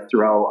anybody to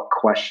throw a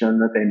question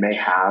that they may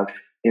have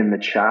in the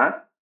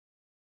chat.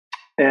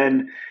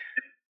 And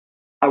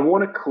I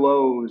want to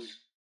close,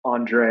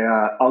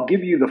 Andrea. I'll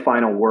give you the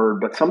final word,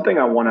 but something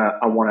I want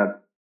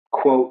to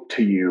quote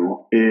to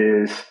you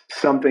is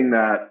something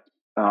that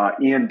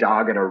Ian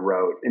D'Agata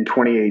wrote in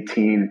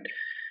 2018.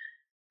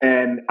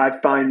 And I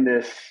find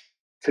this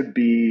to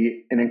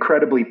be an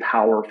incredibly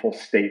powerful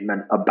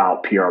statement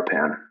about Puro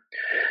Pan.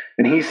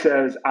 And he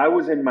says, I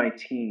was in my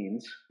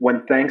teens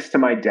when, thanks to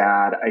my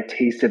dad, I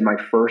tasted my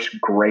first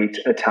great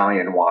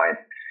Italian wine.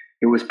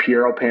 It was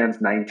Piero Pan's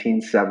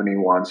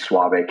 1971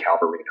 Soave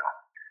Calvarino.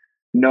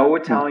 No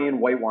Italian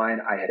white wine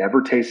I had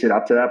ever tasted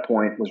up to that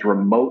point was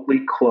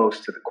remotely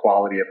close to the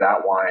quality of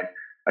that wine.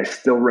 I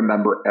still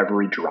remember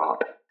every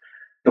drop.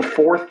 The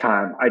fourth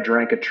time I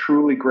drank a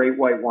truly great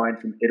white wine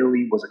from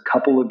Italy was a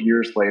couple of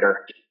years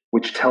later,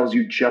 which tells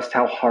you just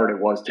how hard it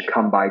was to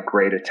come by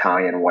great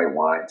Italian white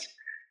wines.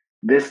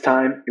 This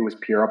time, it was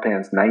Piero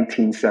Pan's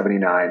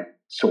 1979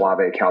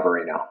 Soave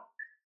Calvarino.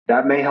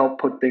 That may help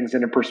put things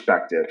into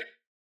perspective.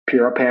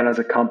 Piero Pan has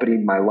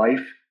accompanied my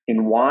life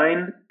in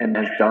wine and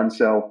has done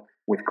so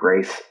with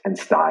grace and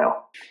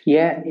style.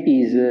 Yeah,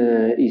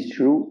 is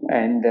true.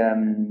 And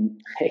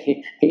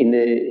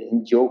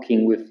in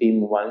joking with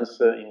him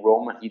once in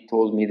Rome, he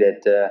told me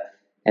that,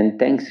 and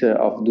thanks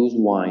of those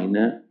wine,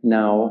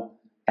 now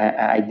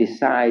I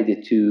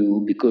decided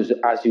to, because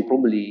as you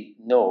probably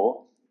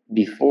know,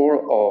 before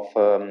of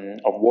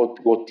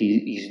what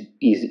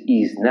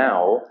is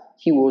now,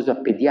 he was a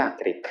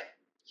pediatric.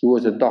 He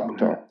was a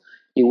doctor.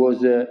 He was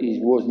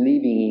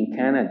living in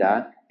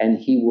Canada, and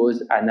he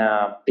was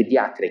a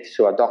pediatric,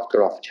 so a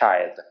doctor of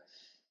child.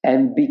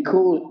 And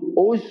because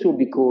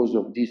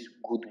of this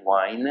good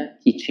wine,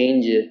 he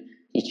changed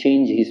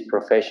his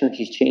profession.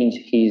 He changed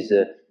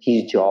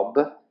his job,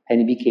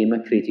 and he became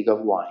a critic of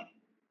wine.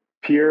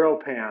 Piero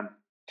Pan,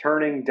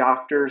 turning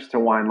doctors to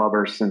wine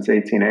lovers since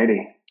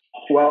 1880.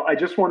 Well, I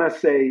just want to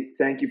say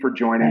thank you for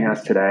joining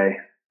us today.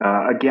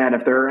 Again,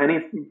 if there are any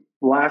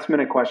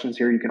last-minute questions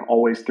here, you can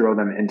always throw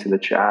them into the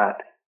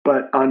chat.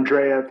 But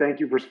Andrea, thank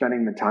you for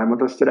spending the time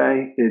with us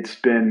today.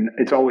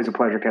 It's always a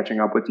pleasure catching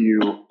up with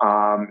you.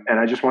 And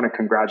I just want to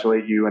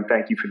congratulate you and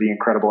thank you for the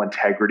incredible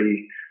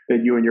integrity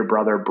that you and your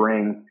brother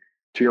bring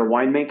to your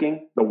winemaking.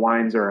 The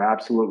wines are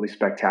absolutely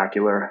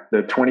spectacular.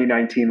 The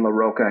 2019 La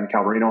Rocca and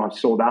Calvarino have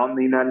sold out in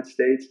the United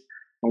States,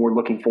 and we're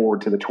looking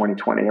forward to the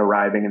 2020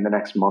 arriving in the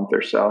next month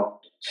or so.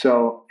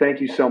 So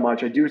thank you so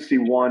much. I do see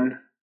one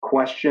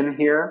question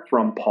here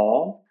from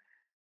Paul.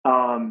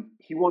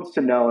 He wants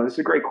to know, and this is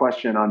a great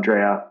question,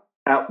 Andrea,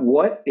 at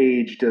what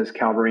age does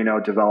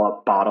Calvarino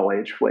develop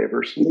bottle-aged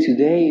flavors?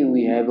 Today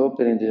we have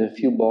opened a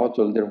few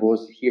bottles. There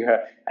was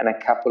here and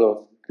a couple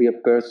of clear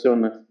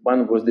person.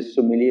 One was the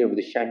sommelier of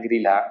the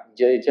Shangri-La.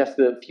 Just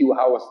a few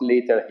hours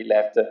later, he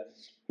left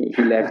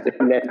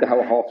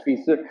our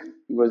office.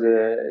 He was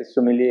a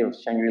sommelier of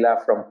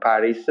Shangri-La from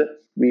Paris.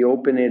 We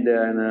opened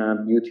a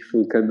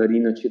beautiful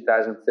Calvarino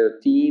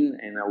 2013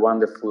 and a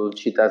wonderful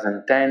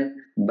 2010.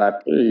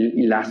 But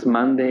last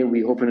Monday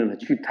we opened a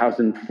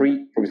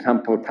 2003, for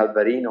example,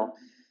 Calvarino.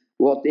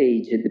 What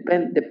age? It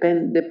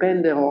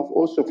depend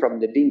also from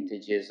the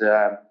vintages.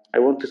 I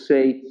want to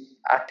say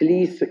at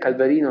least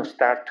Calvarino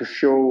start to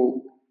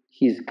show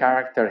his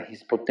character,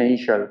 his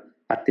potential,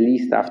 at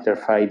least after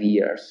 5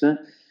 years.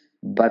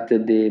 But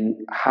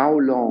how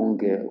long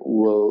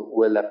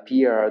will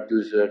appear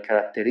those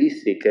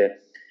characteristic?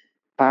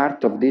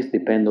 Part of this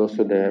depends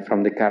also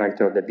from the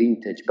character of the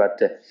vintage. But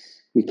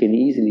we can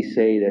easily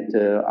say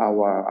that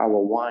our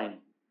wine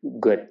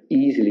got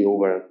easily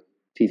over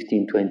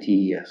 15, 20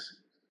 years.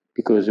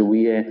 Because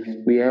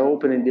we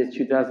opened in this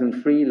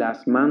 2003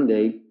 last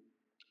Monday.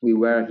 We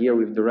were here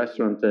with the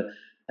restaurant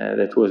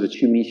that was a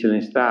 2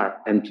 Michelin star,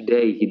 and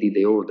today he did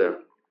the order.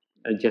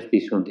 Just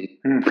this one did.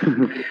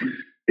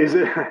 Is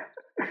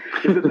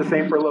it the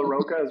same for La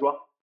Rocca as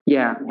well?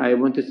 Yeah, I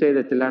want to say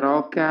that La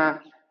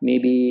Rocca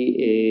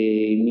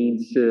maybe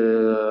needs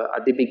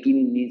at the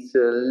beginning needs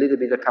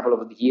a couple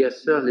of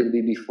years, a little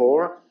bit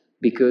before,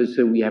 because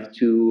we have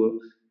to.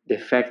 The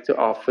effect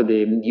of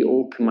the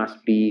oak must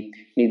need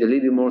a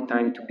little bit more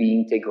time to be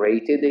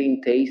integrated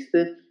in taste.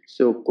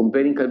 So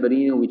comparing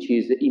Calvarino, which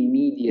is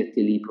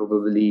immediately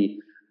probably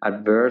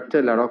advert,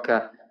 La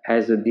Rocca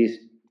has this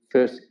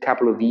first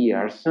couple of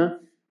years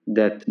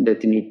that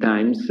need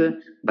times,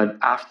 but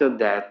after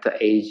that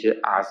age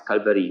as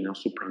Calvarino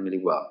supremely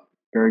well.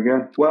 Very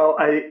good. Well,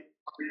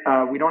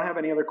 we don't have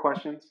any other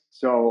questions,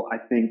 so I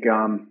think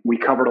we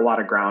covered a lot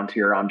of ground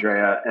here,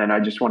 Andrea, and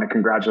I just want to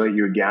congratulate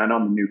you again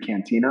on the new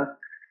cantina.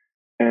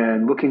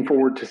 And looking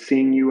forward to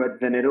seeing you at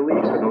Vin Italy.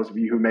 For those of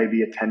you who may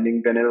be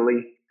attending Vin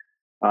Italy,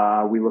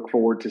 we look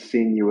forward to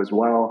seeing you as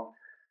well.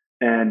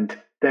 And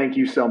thank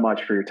you so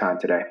much for your time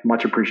today.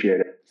 Much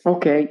appreciated.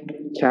 Okay.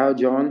 Ciao,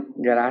 John.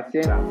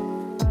 Grazie. Ciao.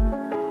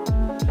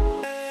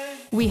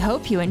 We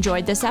hope you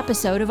enjoyed this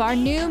episode of our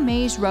new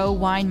Maze Row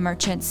Wine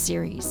Merchants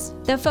series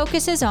that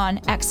focuses on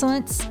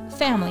excellence,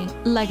 family,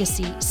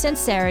 legacy,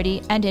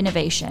 sincerity, and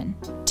innovation.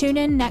 Tune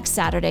in next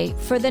Saturday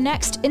for the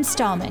next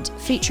installment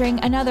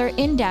featuring another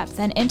in-depth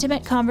and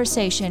intimate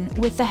conversation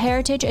with the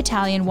heritage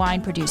Italian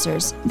wine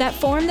producers that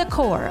form the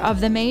core of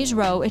the Maze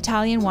Row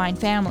Italian wine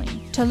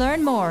family. To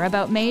learn more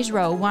about Maze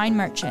Row Wine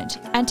Merchant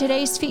and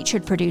today's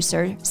featured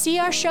producer, see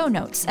our show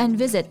notes and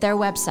visit their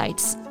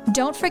websites.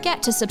 Don't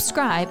forget to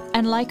subscribe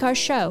and like our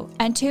show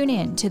and tune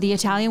in to the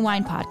Italian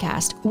Wine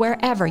Podcast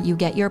wherever you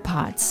get your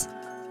pods.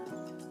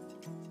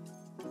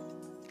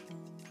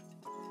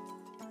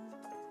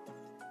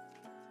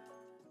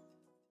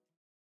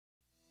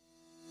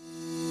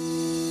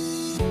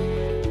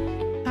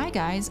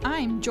 guys,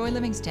 I'm Joy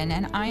Livingston,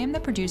 and I am the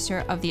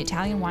producer of the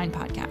Italian Wine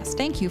Podcast.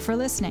 Thank you for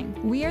listening.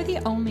 We are the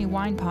only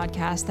wine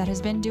podcast that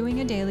has been doing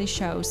a daily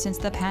show since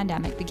the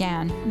pandemic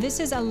began. This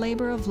is a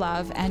labor of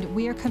love, and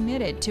we are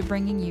committed to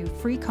bringing you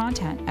free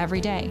content every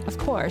day. Of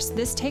course,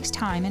 this takes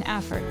time and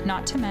effort,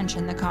 not to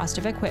mention the cost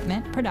of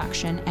equipment,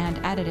 production, and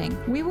editing.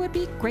 We would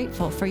be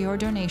grateful for your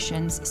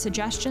donations,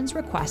 suggestions,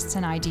 requests,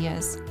 and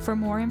ideas. For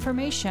more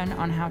information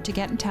on how to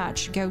get in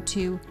touch, go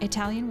to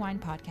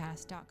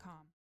ItalianWinePodcast.com.